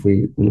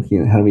We're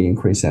looking at how do we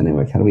increase our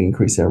network, how do we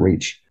increase our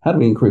reach, how do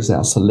we increase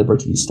our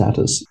celebrity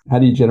status, how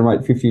do you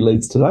generate 50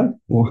 leads today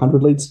or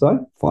 100 leads today?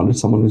 Find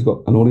someone who's got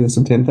an audience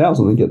of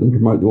 10,000 and get them to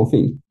promote your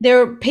thing.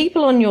 There are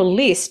people on your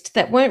list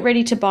that weren't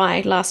ready to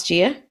buy last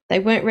year. They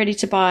weren't ready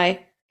to buy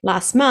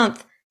last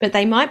month, but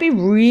they might be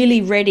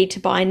really ready to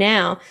buy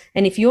now.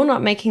 And if you're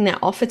not making that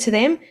offer to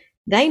them,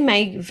 they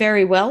may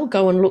very well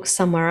go and look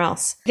somewhere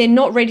else. They're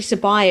not ready to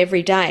buy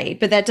every day,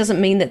 but that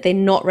doesn't mean that they're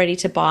not ready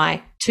to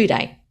buy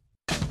today.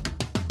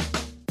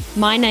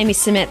 My name is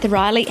Samantha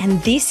Riley,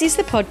 and this is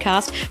the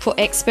podcast for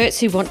experts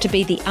who want to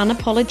be the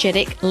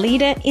unapologetic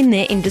leader in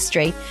their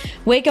industry.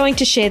 We're going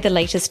to share the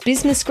latest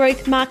business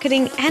growth,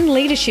 marketing, and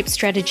leadership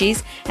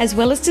strategies, as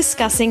well as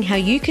discussing how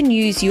you can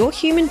use your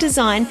human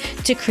design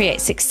to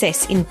create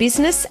success in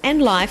business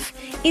and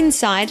life,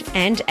 inside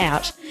and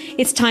out.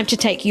 It's time to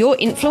take your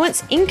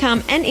influence,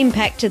 income, and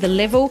impact to the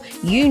level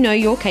you know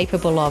you're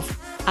capable of.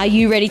 Are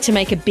you ready to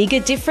make a bigger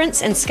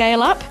difference and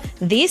scale up?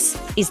 This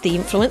is the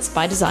Influence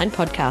by Design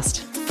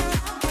podcast.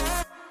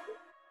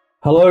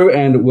 Hello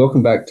and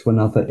welcome back to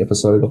another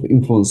episode of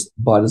Influence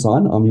by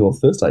Design. I'm your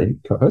Thursday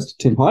co-host,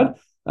 Tim Hyde,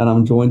 and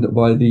I'm joined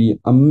by the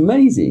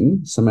amazing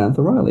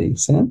Samantha Riley.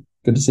 Sam,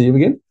 good to see you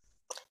again.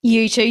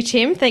 You too,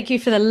 Tim. Thank you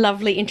for the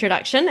lovely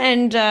introduction,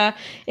 and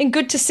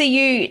good to see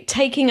you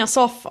taking us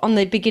off on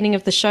the beginning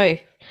of the show.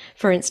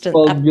 For instance,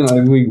 well,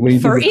 we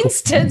for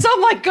instance, oh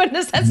my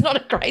goodness, that's not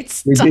a great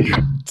start.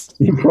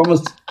 You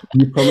promised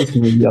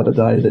me the other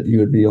day that you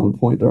would be on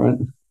point, all right?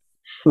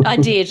 I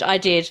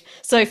did.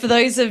 So for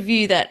those of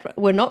you that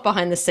were not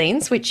behind the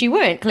scenes, which you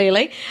weren't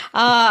clearly,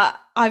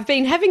 I've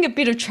been having a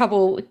bit of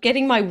trouble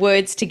getting my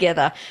words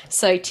together.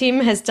 So Tim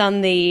has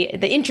done the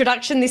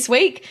introduction this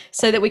week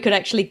so that we could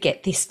actually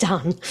get this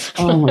done.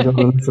 Oh my God,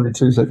 I'm literally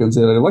 2 seconds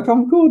in. I'm like,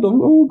 I'm good.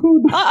 I'm all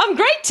good. I'm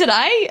great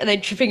today. And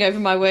then tripping over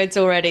my words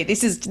already.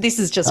 This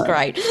is just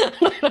great.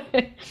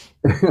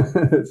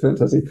 It's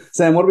fantastic.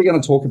 Sam, what are we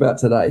going to talk about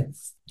today?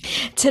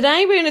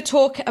 Today we're going to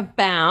talk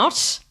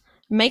about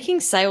making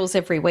sales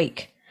every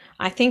week.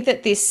 I think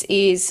that this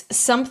is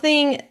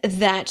something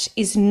that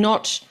is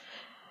not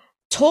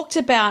talked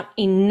about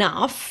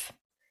enough,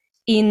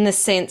 in the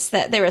sense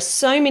that there are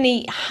so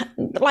many,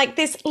 like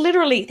there's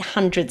literally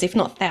hundreds, if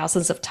not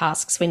thousands of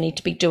tasks we need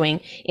to be doing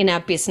in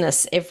our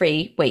business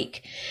every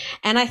week.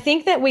 And I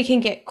think that we can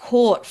get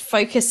caught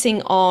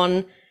focusing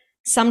on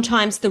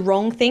sometimes the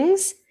wrong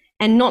things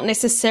and not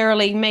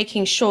necessarily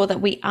making sure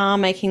that we are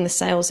making the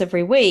sales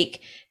every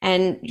week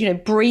and,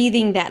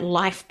 breathing that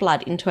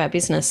lifeblood into our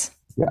business.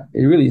 Yeah,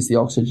 it really is the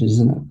oxygen,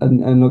 isn't it?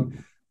 And look,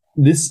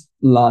 this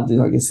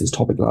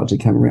topic largely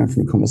came around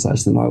from a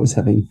conversation that I was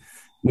having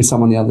with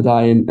someone the other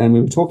day, and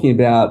we were talking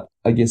about,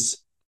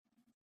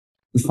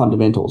 the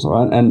fundamentals,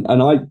 all right? And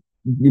I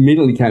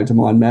immediately came to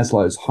mind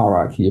Maslow's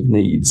hierarchy of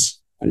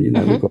needs. And,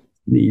 we've got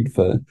need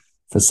for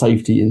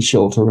safety and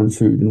shelter and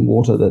food and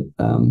water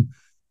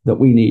that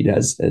we need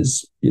as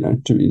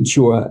to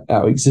ensure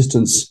our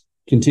existence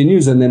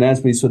continues. And then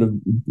as we sort of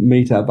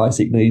meet our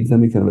basic needs, then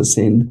we kind of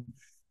ascend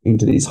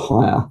into these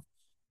higher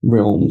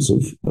realms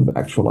of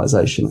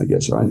actualization, I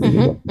guess, right?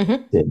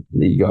 The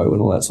ego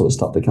and all that sort of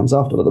stuff that comes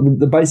after. But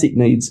the basic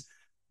needs,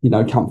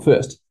 come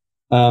first.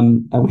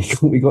 And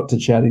we got to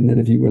chatting that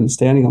if you were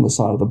standing on the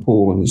side of the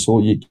pool and you saw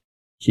your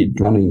kid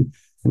running,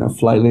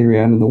 flailing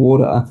around in the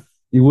water,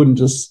 you wouldn't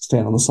just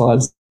stand on the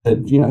sides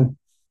and,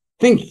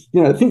 think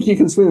you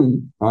can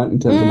swim, right? In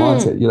terms of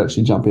mindset, you'd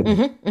actually jump in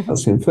and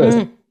swim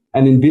first.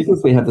 And in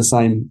business, we have the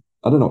same,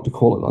 I don't know what to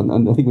call it.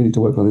 And I think we need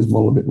to work on this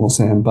model a bit more,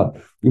 Sam, but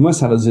we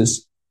must have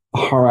this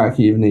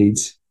hierarchy of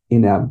needs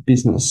in our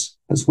business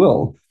as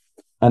well.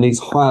 And these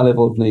higher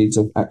level of needs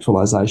of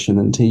actualization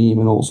and team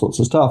and all sorts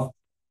of stuff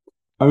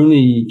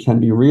only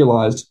can be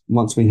realized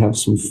once we have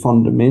some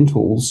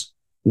fundamentals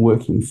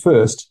working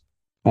first.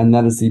 And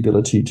that is the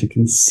ability to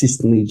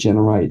consistently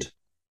generate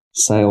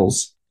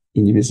sales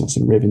in your business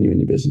and revenue in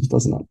your business,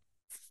 doesn't it?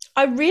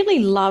 I really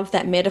love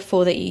that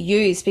metaphor that you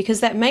use,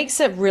 because that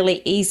makes it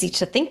really easy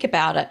to think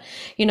about it.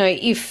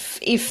 If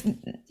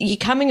you're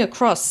coming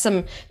across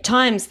some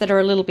times that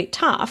are a little bit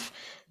tough,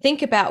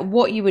 think about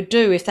what you would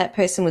do if that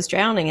person was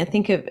drowning, and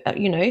think of,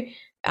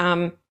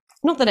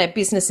 not that our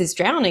business is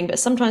drowning, but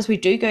sometimes we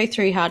do go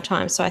through hard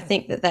times. So I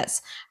think that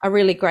that's a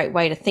really great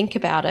way to think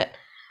about it.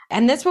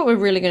 And that's what we're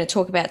really going to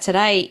talk about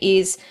today,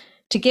 is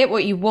to get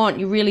what you want,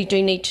 you really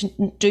do need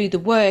to do the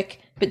work,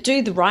 but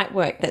do the right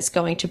work that's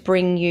going to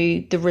bring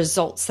you the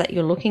results that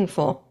you're looking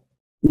for.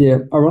 Yeah,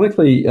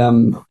 ironically,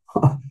 the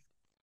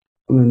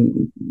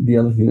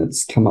other thing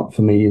that's come up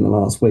for me in the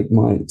last week,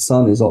 my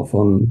son is off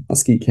on a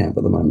ski camp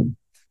at the moment.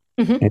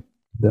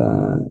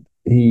 And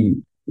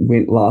he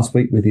went last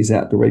week with his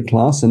outdoor ed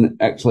class and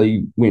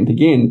actually went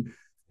again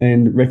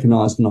and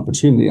recognised an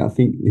opportunity. I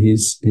think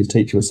his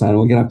teacher was saying,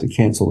 we're going to have to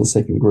cancel the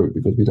second group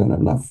because we don't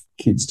have enough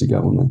kids to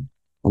go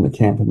on the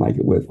camp and make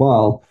it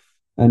worthwhile.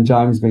 And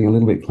James, being a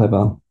little bit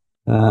clever,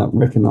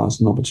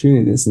 recognised an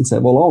opportunity in this and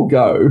said, well, I'll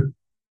go,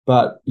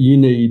 but you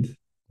need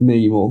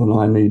me more than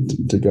I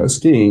need to go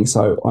skiing,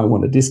 so I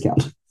want a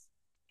discount.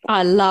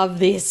 I love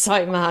this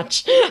so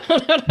much. So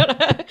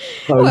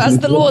Well, it's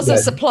the laws of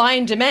supply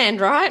and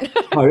demand, right?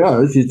 oh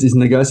yeah, it's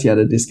negotiate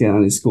a discount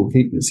on his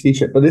ski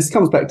trip. But this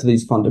comes back to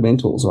these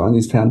fundamentals, right?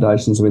 These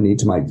foundations we need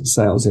to make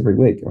sales every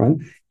week, right?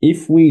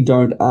 If we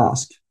don't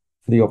ask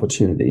for the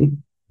opportunity,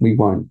 we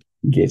won't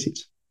get it.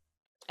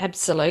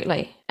 Absolutely.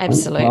 Right?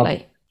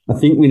 Absolutely. I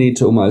think we need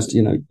to almost,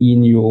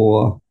 in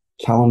your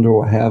calendar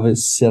or however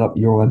set up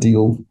your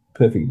ideal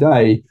perfect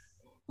day,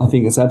 I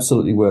think it's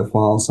absolutely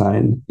worthwhile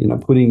saying,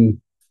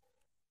 putting,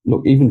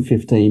 look, even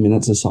 15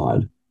 minutes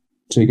aside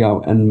to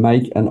go and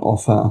make an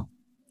offer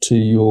to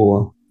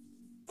your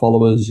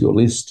followers, your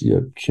list,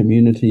 your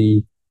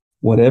community,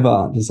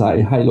 whatever, to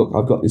say, hey, look,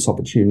 I've got this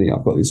opportunity,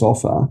 I've got this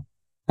offer,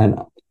 and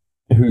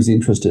who's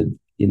interested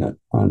in it?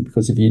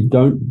 Because if you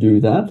don't do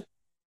that,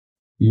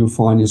 you'll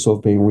find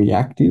yourself being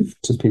reactive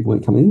to people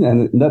that come in,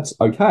 and that's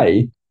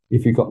okay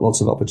if you've got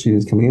lots of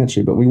opportunities coming at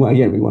you. But we want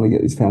to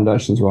get these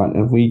foundations right,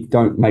 and if we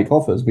don't make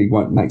offers, we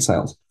won't make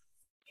sales.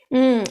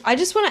 I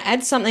just want to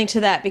add something to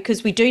that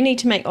because we do need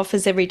to make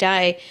offers every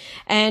day.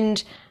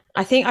 And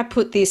I think I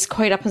put this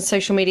quote up on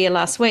social media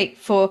last week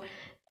for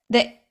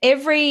that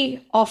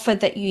every offer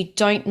that you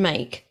don't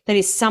make, that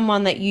is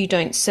someone that you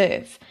don't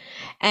serve.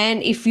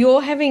 And if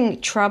you're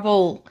having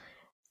trouble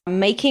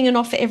making an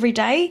offer every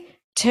day,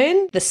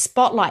 turn the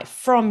spotlight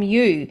from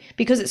you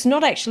because it's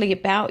not actually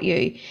about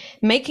you.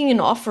 Making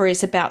an offer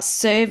is about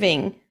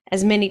serving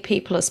as many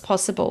people as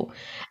possible.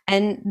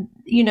 And,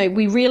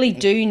 we really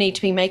do need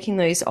to be making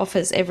those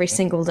offers every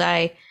single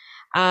day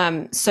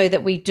so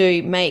that we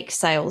do make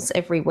sales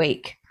every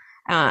week.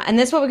 And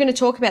that's what we're going to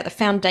talk about, the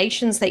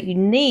foundations that you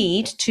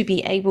need to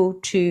be able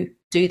to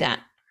do that.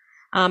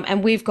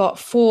 And we've got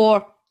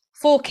four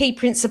key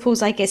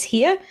principles, I guess,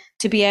 here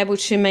to be able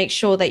to make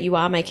sure that you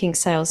are making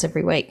sales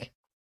every week.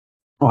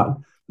 All right,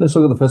 let's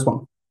look at the first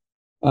one.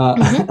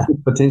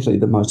 Potentially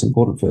the most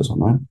important first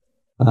one,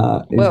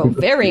 right?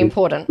 Very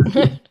important.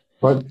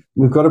 Right,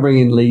 we've got to bring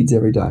in leads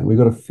every day. We've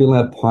got to fill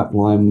our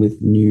pipeline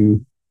with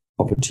new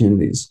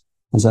opportunities,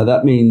 and so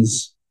that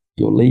means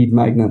your lead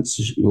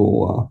magnets,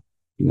 your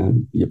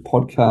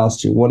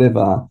podcast, your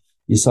whatever,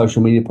 your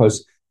social media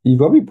posts. You've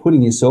got to be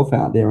putting yourself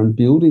out there and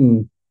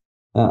building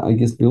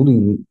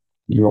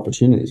your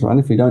opportunities, right?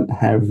 If we don't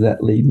have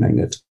that lead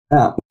magnet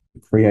out, we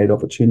create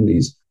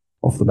opportunities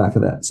off the back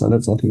of that. So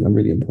that's, I think, a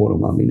really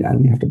important one.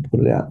 And we have to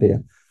put it out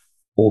there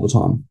all the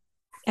time.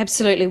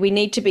 Absolutely. We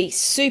need to be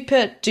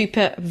super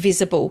duper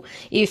visible.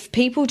 If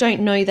people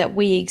don't know that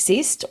we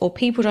exist, or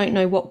people don't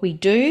know what we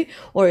do,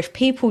 or if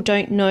people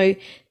don't know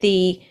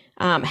the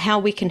how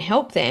we can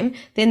help them,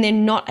 then they're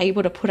not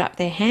able to put up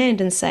their hand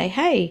and say,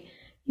 hey,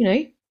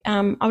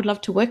 I would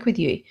love to work with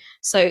you.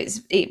 So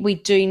we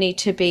do need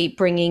to be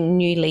bringing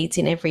new leads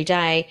in every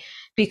day,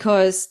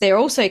 because there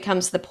also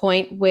comes the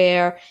point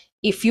where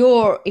if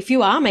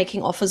you are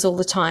making offers all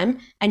the time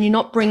and you're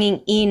not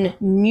bringing in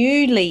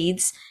new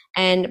leads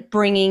and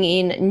bringing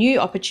in new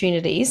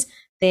opportunities,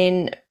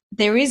 then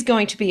there is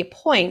going to be a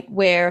point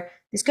where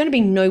there's going to be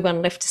no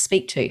one left to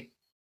speak to.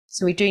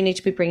 So we do need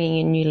to be bringing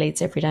in new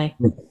leads every day.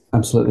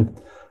 Absolutely.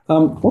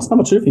 What's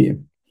number 2 for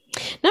you?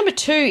 Number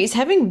 2 is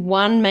having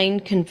one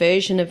main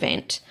conversion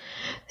event.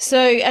 So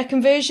a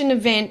conversion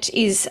event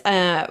is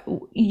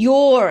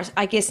your,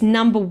 I guess,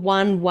 number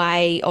one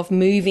way of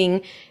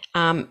moving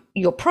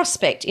your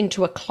prospect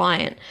into a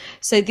client.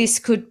 So this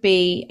could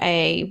be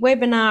a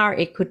webinar,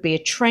 it could be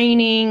a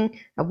training,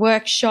 a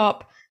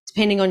workshop,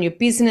 depending on your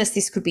business.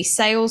 This could be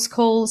sales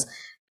calls,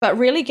 but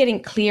really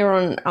getting clear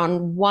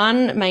on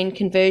one main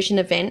conversion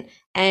event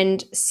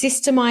and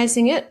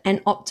systemizing it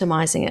and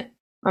optimizing it.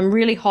 I'm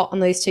really hot on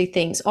those two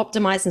things,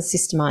 optimize and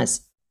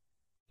systemize.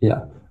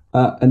 Yeah,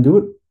 and do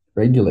it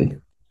regularly.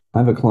 I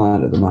have a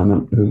client at the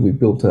moment who we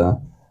built a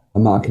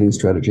marketing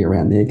strategy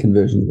around their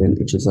conversion event,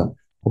 which is a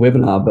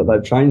webinar, but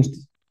they've changed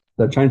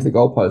the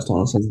goalpost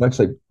on us, and they've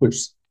actually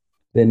pushed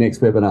their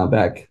next webinar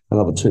back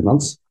another 2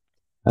 months.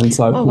 And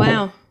so,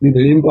 wow,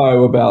 the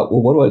info about,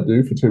 well, what do I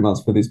do for 2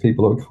 months for these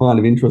people who are kind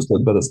of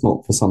interested, but it's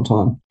not for some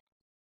time.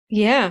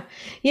 Yeah,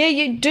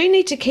 you do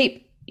need to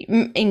keep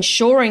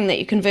ensuring that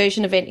your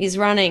conversion event is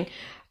running.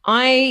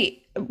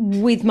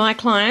 With my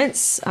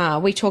clients,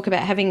 we talk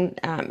about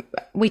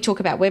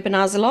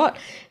webinars a lot.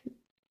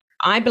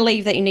 I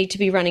believe that you need to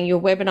be running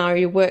your webinar or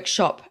your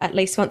workshop at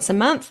least once a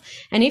month.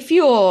 And if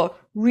you're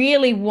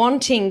really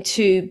wanting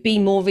to be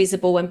more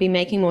visible and be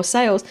making more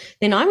sales,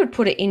 then I would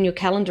put it in your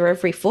calendar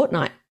every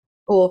fortnight,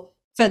 or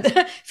for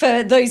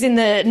those in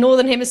the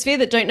Northern Hemisphere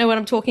that don't know what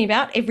I'm talking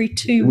about, every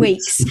 2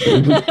 weeks. This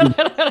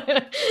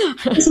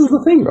is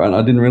the thing, right?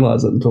 I didn't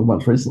realize it until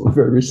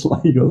very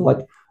recently. You're like,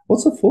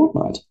 what's a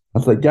fortnight?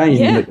 That's a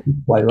game that you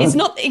play, right? It's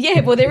not,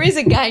 well, there is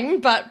a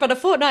game, but a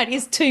fortnight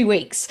is 2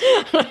 weeks.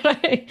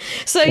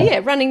 So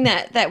running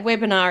that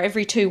webinar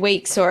every 2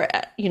 weeks, or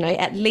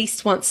at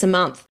least once a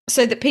month,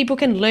 so that people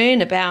can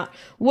learn about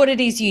what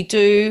it is you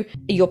do,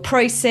 your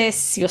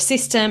process, your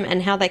system,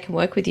 and how they can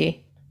work with you.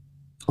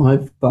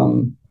 And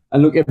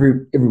look,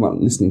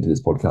 everyone listening to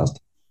this podcast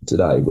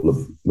today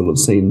will have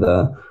seen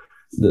the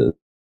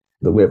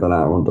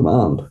webinar on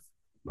demand.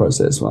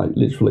 process, right?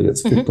 Literally,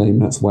 it's 15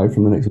 minutes away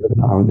from the next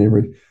webinar, and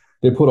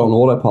they're put on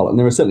autopilot. And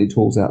there are certainly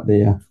tools out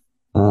there,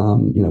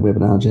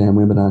 Webinar Jam,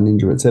 Webinar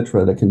Ninja,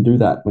 etc., that can do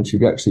that. Once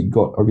you've actually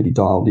got a really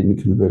dialed in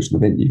conversion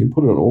event, you can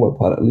put it on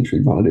autopilot and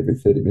literally run it every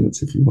 30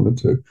 minutes if you wanted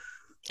to.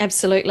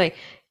 Absolutely.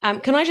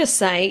 Can I just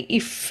say,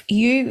 if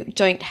you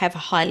don't have a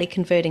highly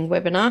converting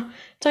webinar,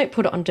 don't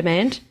put it on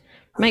demand.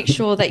 Make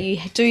sure that you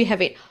do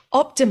have it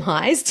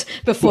optimized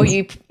before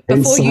you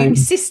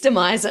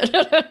systemize it.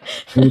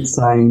 It's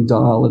saying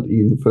dial it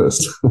in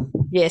first.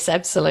 Yes,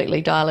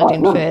 absolutely. Dial it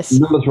in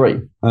first. Number 3,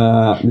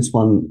 this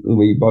one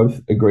we both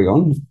agree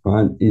on,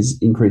 right, is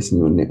increasing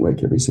your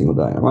network every single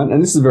day, right?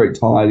 And this is very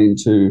tied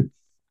into,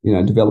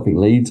 developing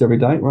leads every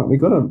day, right?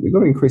 We've got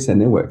to increase our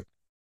network,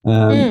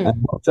 and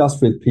not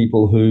just with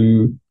people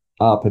who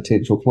are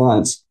potential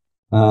clients.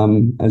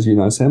 As you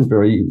know, Sam's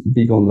very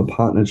big on the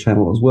partner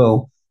channel as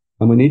well.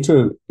 And we need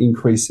to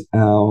increase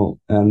our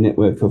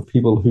network of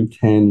people who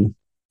can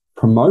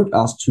promote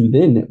us to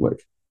their network.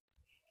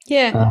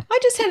 Yeah, I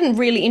just had a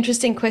really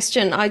interesting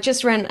question. I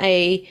just ran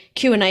a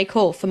Q&A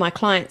call for my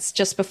clients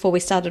just before we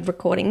started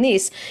recording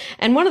this.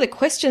 And one of the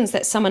questions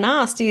that someone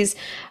asked is,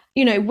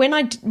 when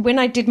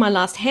I did my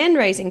last hand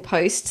raising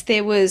post,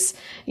 there was,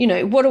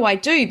 what do I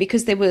do?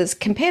 Because there was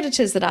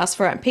competitors that asked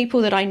for it and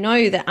people that I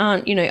know that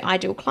aren't,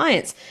 ideal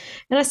clients.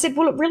 And I said,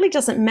 well, it really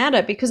doesn't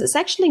matter because it's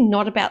actually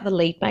not about the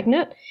lead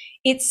magnet.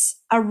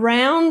 It's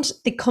around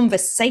the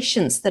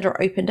conversations that are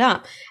opened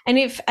up. And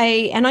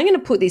and I'm going to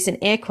put this in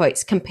air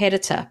quotes,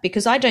 competitor,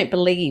 because I don't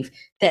believe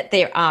that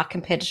there are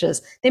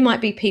competitors. There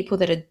might be people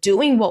that are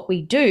doing what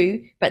we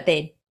do, but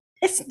they're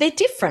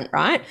different,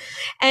 right?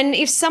 And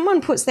if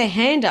someone puts their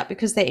hand up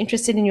because they're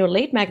interested in your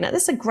lead magnet,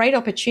 that's a great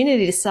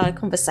opportunity to start a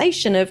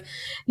conversation of,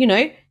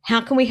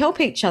 how can we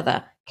help each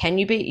other? Can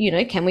we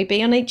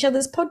be on each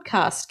other's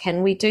podcast?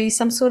 Can we do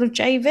some sort of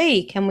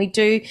JV? Can we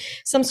do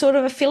some sort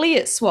of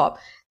affiliate swap?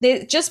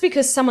 Just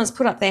because someone's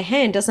put up their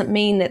hand doesn't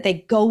mean that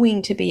they're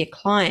going to be a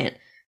client.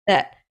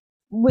 That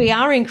we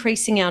are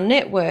increasing our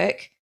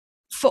network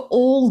for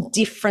all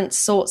different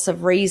sorts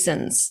of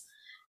reasons.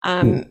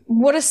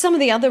 What are some of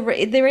the other?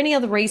 Are there any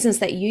other reasons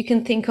that you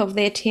can think of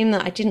there, Tim,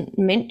 that I didn't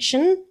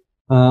mention?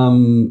 I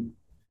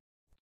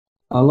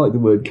like the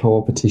word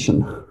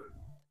co-opetition.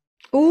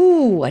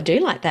 Ooh, I do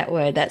like that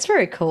word. That's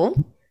very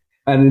cool.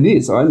 And it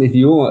is, right? If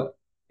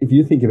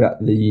you think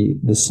about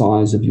the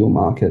size of your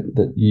market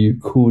that you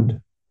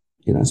could,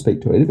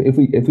 speak to it. If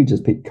we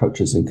just pick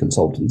coaches and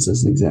consultants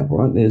as an example,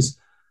 right? There's,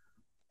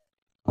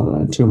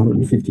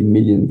 250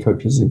 million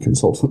coaches and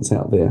consultants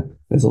out there.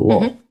 There's a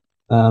lot.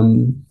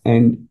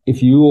 And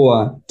if you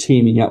are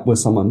teaming up with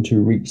someone to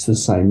reach the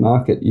same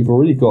market, you've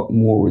already got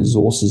more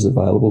resources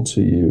available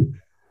to you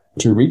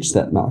to reach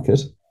that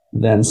market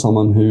than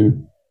someone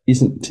who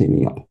isn't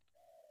teaming up.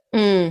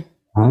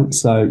 Right?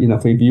 So,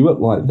 if we view it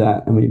like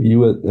that and we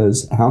view it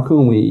as how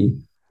can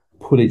we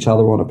put each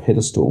other on a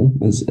pedestal,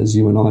 as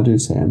you and I do,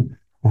 Sam,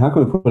 how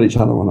can we put each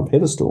other on a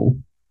pedestal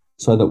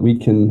so that we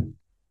can,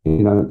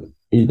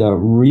 either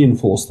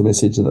reinforce the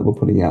message that we're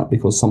putting out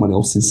because someone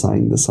else is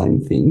saying the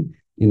same thing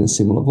in a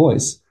similar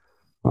voice,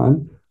 right?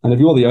 And if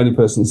you're the only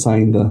person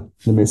saying the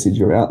message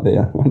you're out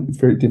there, right, it's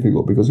very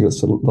difficult because you've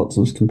got lots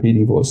of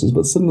competing voices.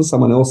 But suddenly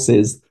someone else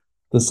says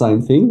the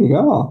same thing, you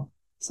go, oh,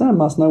 Sam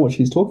must know what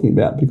she's talking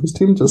about because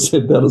Tim just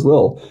said that as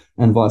well,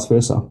 and vice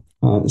versa.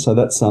 So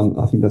that's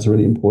I think that's a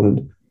really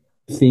important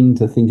thing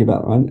to think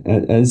about, right?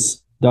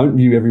 As don't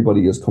view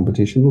everybody as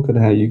competition. Look at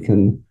how you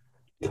can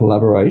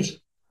collaborate,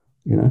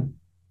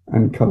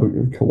 and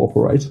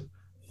cooperate,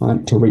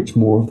 right, to reach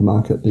more of the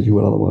market that you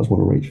would otherwise want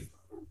to reach.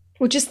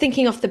 Well, just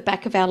thinking off the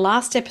back of our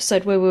last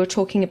episode where we were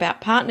talking about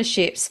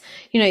partnerships,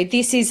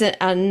 this is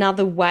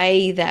another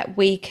way that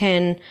we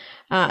can,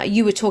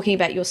 you were talking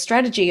about your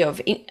strategy of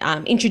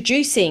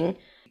introducing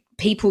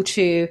people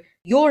to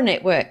your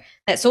network.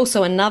 That's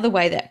also another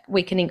way that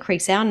we can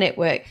increase our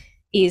network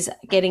is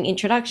getting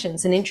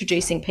introductions and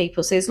introducing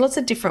people. So there's lots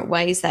of different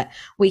ways that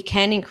we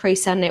can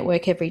increase our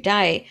network every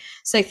day.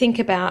 So think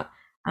about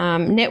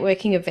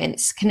networking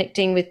events,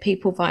 connecting with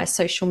people via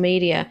social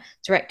media,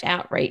 direct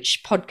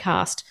outreach,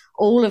 podcast,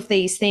 all of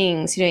these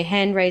things,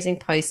 hand raising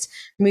posts,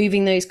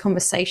 moving those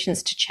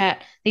conversations to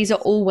chat. These are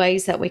all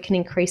ways that we can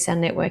increase our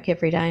network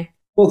every day.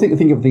 Well,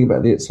 think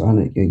about this,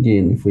 right?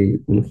 Again, if we're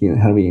looking at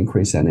how do we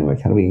increase our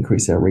network, how do we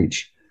increase our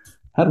reach,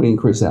 how do we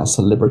increase our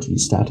celebrity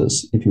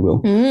status, if you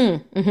will?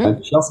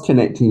 Just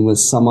connecting with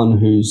someone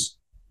who's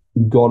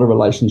got a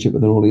relationship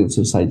with an audience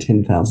of, say,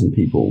 10,000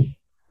 people,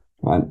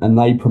 right? And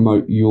they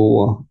promote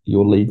your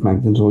lead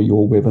magnet or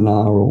your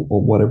webinar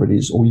or whatever it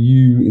is, or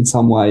you in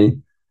some way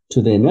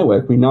to their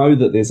network. We know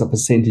that there's a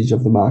percentage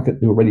of the market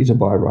who are ready to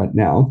buy right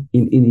now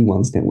in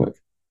anyone's network.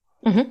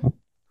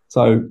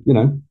 So,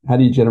 how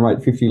do you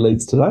generate 50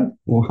 leads today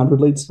or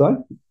 100 leads today?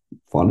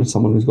 Find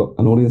someone who's got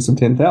an audience of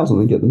 10,000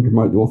 and get them to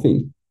promote your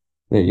thing.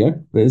 There you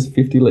go. There's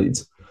 50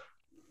 leads.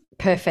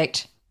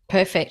 Perfect.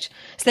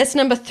 So that's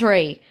number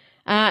 3.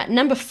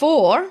 Number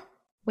 4,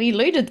 we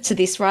alluded to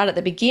this right at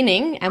the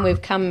beginning, and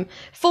we've come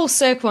full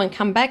circle and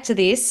come back to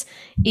this,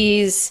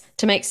 is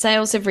to make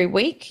sales every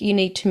week, you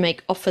need to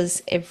make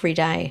offers every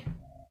day.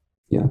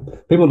 Yeah.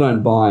 People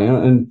don't buy.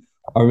 And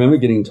I remember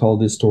getting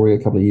told this story a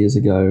couple of years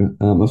ago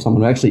of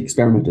someone who actually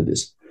experimented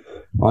this,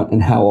 right?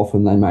 And how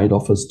often they made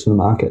offers to the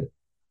market.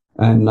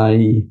 And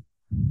they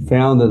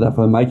found that if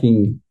they're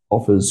making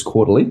offers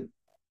quarterly,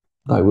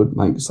 they would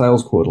make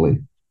sales quarterly.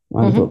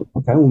 And I thought,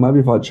 okay, well, maybe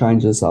if I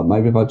change this up,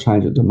 maybe if I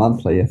change it to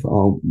monthly,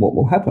 what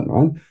will happen,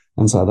 right?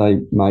 And so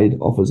they made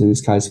offers, in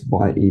this case,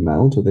 by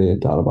email to their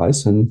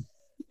database, and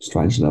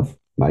strangely enough,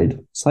 made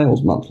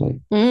sales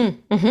monthly.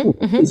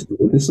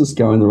 This is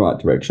going the right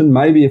direction.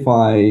 Maybe if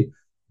I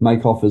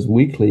make offers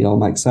weekly, I'll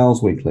make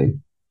sales weekly.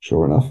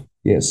 Sure enough,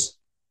 yes,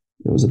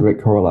 there was a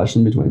direct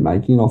correlation between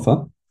making an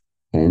offer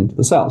and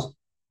the sales.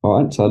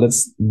 All right, so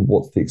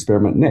what's the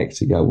experiment next?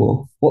 You go,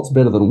 well, what's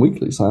better than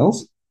weekly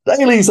sales?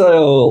 Daily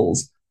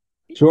sales.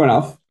 Sure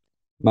enough,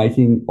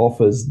 making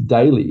offers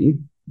daily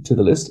to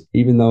the list,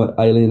 even though it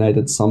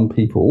alienated some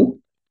people,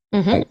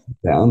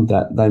 found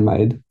that they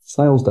made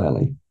sales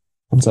daily.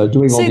 And so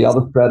doing all the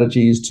other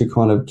strategies to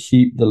kind of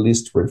keep the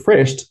list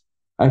refreshed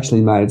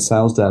actually made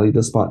sales daily,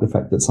 despite the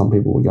fact that some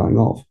people were going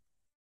off.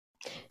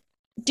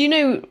 Do you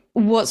know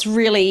what's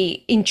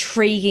really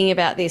intriguing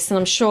about this? And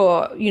I'm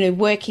sure,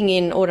 working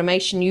in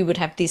automation, you would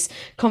have this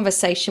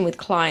conversation with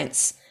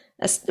clients,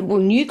 well,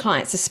 new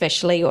clients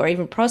especially, or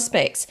even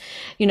prospects.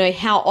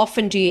 How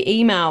often do you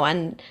email?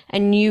 And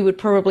you would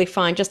probably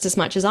find, just as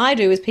much as I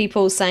do, is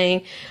people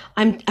saying,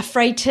 I'm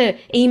afraid to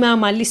email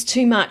my list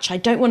too much. I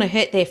don't want to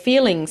hurt their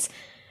feelings.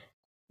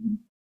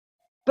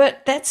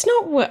 But that's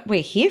not what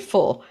we're here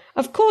for.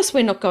 Of course,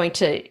 we're not going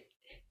to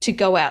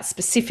go out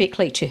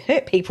specifically to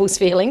hurt people's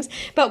feelings,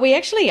 but we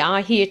actually are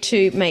here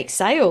to make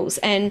sales.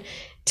 And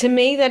to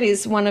me, that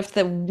is one of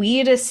the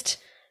weirdest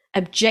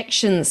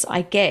objections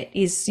I get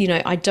is,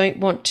 I don't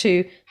want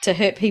to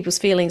hurt people's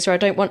feelings, or I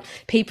don't want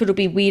people to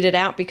be weirded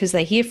out because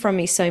they hear from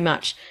me so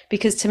much,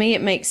 because to me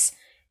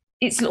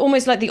it's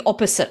almost like the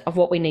opposite of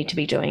what we need to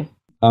be doing.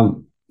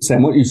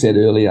 Sam, what you said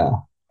earlier,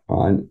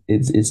 right,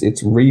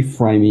 it's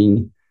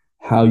reframing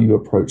how you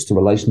approach the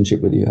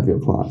relationship with your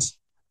clients.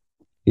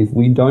 If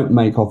we don't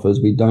make offers,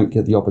 we don't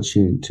get the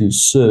opportunity to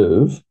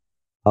serve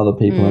other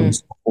people and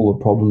solve a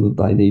problem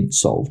that they need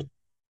solved.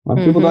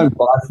 Right? People don't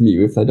buy from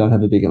you if they don't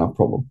have a big enough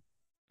problem.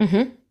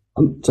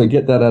 So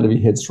get that out of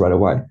your head straight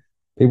away.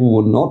 People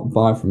will not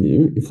buy from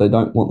you if they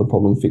don't want the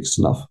problem fixed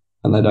enough,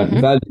 and they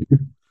don't value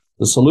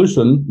the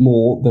solution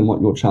more than what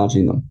you're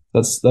charging them.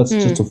 That's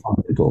just a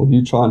fundamental. If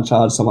you try and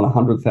charge someone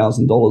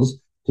 $100,000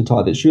 to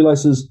tie their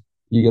shoelaces,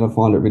 you're going to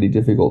find it really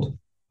difficult.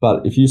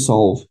 But if you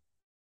solve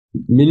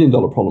 $1 million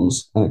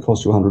problems and it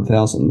costs you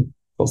 $100,000,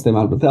 costs them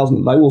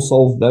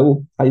 $100,000, they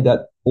will pay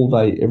that all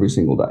day, every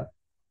single day.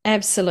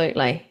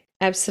 Absolutely.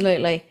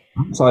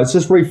 So it's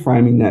just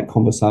reframing that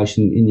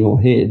conversation in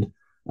your head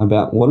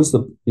about what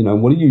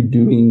are you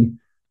doing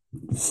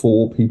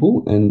for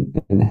people,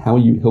 and how are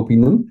you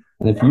helping them?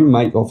 And if you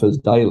make offers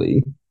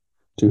daily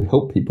to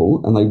help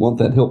people and they want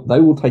that help, they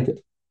will take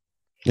it.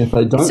 If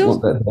they don't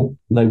want that help,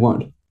 they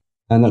won't.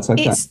 And that's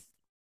okay.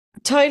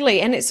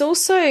 Totally. And it's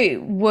also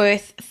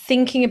worth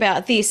thinking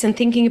about this and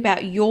thinking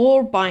about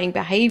your buying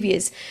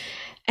behaviors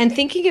and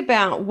thinking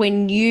about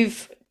when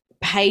you've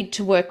paid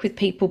to work with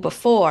people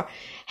before.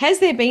 Has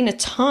there been a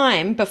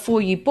time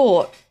before you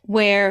bought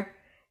where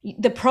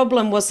the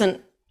problem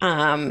wasn't,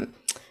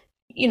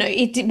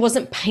 it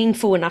wasn't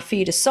painful enough for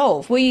you to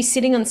solve? Were you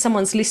sitting on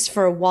someone's list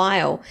for a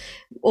while,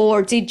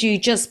 or did you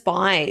just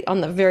buy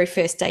on the very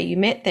first day you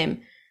met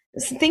them?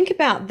 So think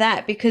about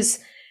that, because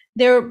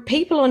there are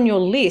people on your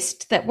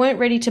list that weren't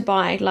ready to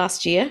buy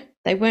last year.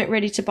 They weren't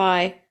ready to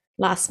buy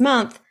last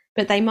month,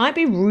 but they might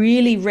be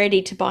really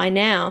ready to buy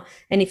now.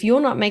 And if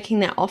you're not making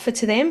that offer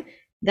to them,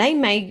 they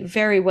may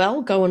very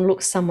well go and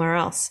look somewhere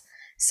else.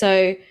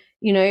 So,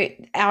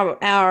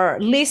 our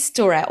list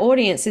or our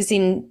audience is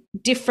in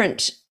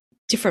different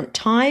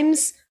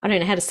times. I don't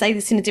know how to say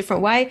this in a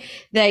different way.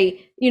 They're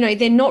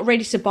not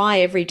ready to buy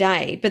every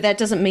day, but that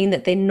doesn't mean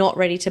that they're not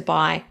ready to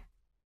buy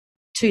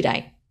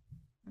today.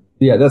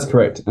 Yeah, that's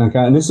correct. Okay,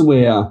 and this is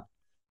where,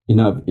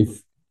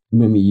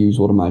 when we use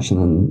automation,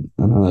 and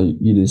I know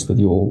you do this with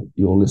your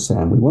list,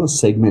 Sam, we want to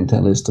segment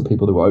our list to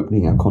people who are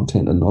opening our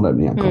content and not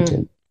opening our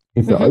content.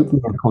 If they're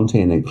opening our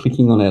content and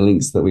clicking on our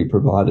links that we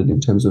provided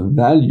in terms of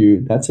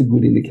value, that's a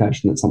good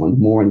indication that someone's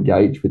more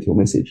engaged with your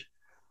message.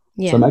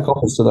 Yeah. So make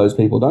offers to those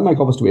people. Don't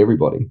make offers to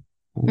everybody.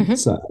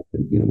 So,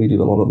 we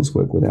do a lot of this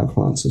work with our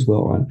clients as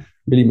well, right?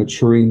 Really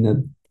maturing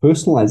the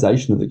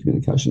personalization of the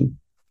communication,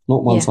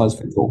 not one size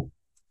fits all.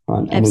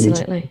 Right?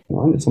 Absolutely.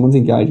 If someone's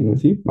engaging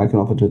with you, make an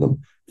offer to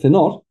them. If they're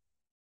not,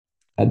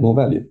 add more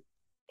value.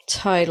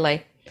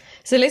 Totally.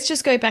 So let's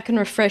just go back and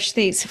refresh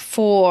these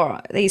four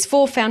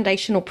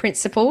foundational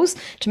principles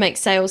to make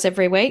sales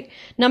every week.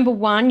 Number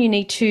one, you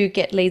need to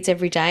get leads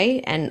every day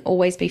and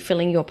always be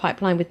filling your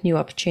pipeline with new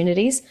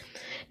opportunities.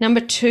 Number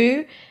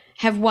two,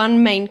 have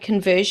one main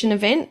conversion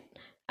event.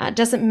 It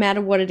doesn't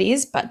matter what it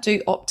is, but do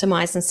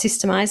optimize and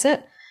systemize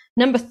it.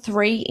 Number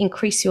 3,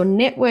 increase your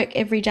network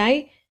every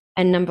day.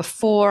 And number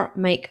 4,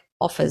 make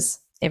offers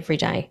every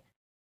day.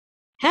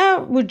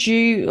 How would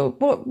you,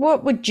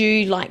 what would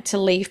you like to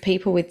leave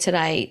people with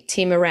today,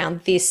 Tim,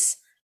 around this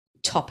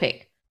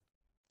topic?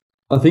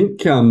 I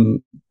think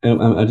and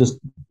I just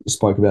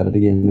spoke about it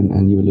again,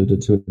 and you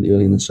alluded to it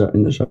early in the show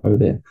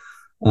there,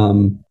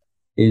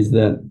 is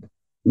that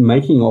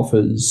making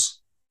offers,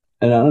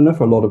 and I know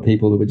for a lot of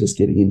people who are just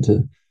getting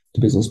into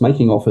business,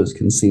 making offers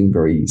can seem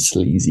very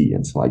sleazy.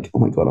 It's like, oh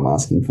my God, I'm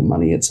asking for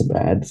money. It's a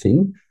bad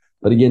thing.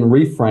 But again,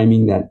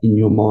 reframing that in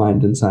your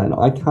mind and saying,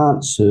 I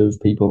can't serve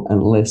people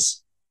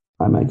unless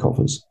I make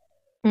offers.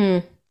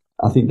 I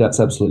think that's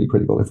absolutely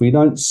critical. If we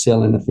don't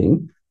sell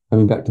anything,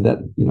 coming back to that,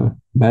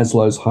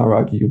 Maslow's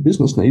hierarchy of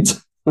business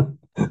needs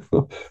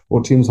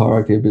or Tim's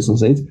hierarchy of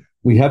business needs,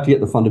 we have to get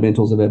the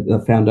fundamentals of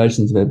the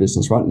foundations of our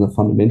business, right? And the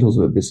fundamentals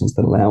of our business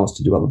that allow us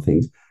to do other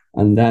things.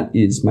 And that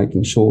is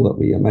making sure that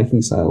we are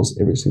making sales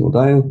every single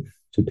day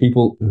to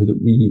people that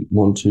we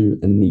want to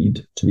and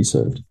need to be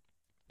served.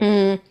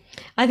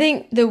 I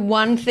think the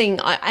one thing,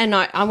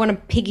 I want to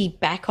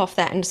piggyback off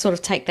that and sort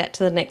of take that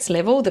to the next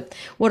level, that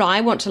what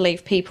I want to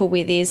leave people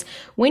with is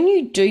when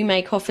you do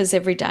make offers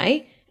every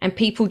day and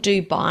people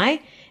do buy,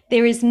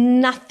 there is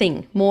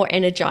nothing more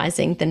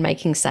energizing than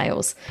making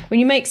sales. When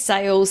you make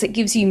sales, it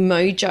gives you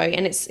mojo,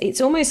 and it's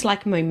almost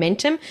like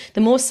momentum.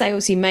 The more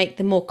sales you make,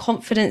 the more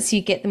confidence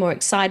you get, the more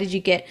excited you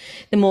get,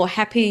 the more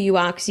happier you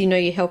are because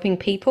you're helping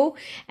people,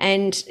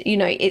 and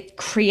it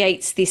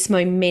creates this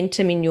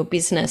momentum in your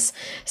business.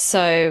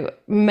 So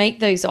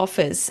make those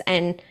offers,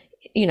 and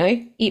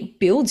it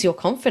builds your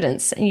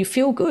confidence, and you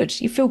feel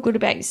good. You feel good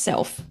about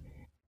yourself.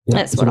 Yeah,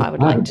 that's what I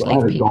would like to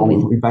leave people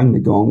with. We bang the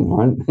gong,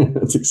 right?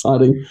 It's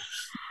exciting.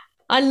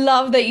 I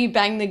love that you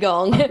bang the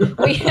gong.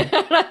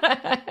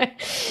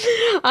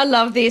 I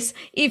love this.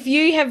 If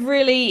you have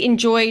really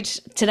enjoyed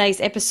today's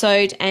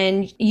episode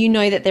and you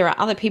know that there are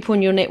other people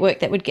in your network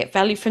that would get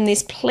value from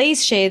this,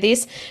 please share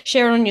this.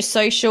 Share it on your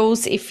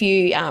socials. If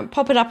you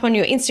pop it up on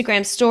your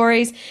Instagram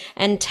stories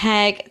and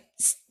tag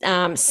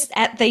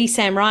at the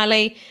Sam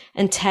Riley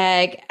and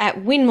tag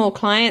at Win More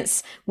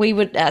Clients, we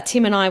would,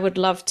 Tim and I would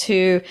love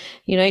to,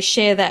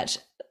 share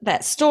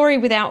that story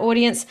with our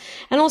audience.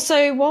 And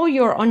also, while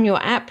you're on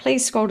your app,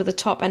 please scroll to the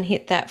top and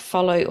hit that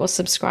follow or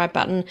subscribe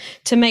button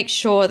to make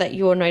sure that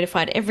you're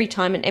notified every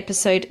time an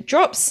episode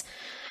drops.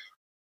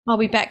 I'll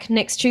be back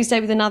next Tuesday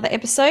with another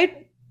episode.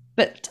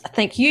 But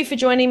thank you for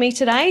joining me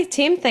today.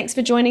 Tim, thanks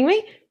for joining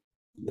me.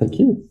 Thank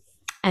you.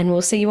 And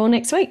we'll see you all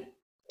next week.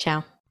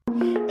 Ciao.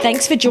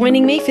 Thanks for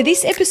joining me for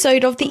this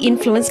episode of the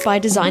Influence by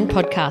Design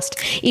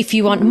podcast. If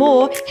you want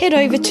more, head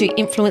over to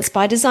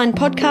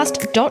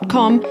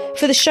influencebydesignpodcast.com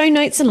for the show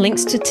notes and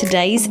links to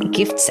today's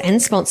gifts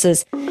and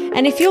sponsors.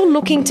 And if you're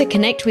looking to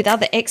connect with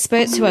other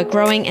experts who are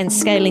growing and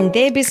scaling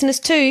their business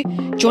too,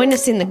 join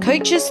us in the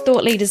Coaches,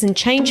 Thought Leaders and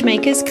Change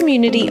Makers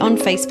community on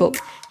Facebook.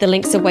 The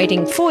links are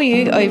waiting for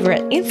you over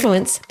at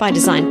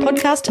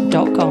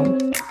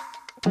influencebydesignpodcast.com.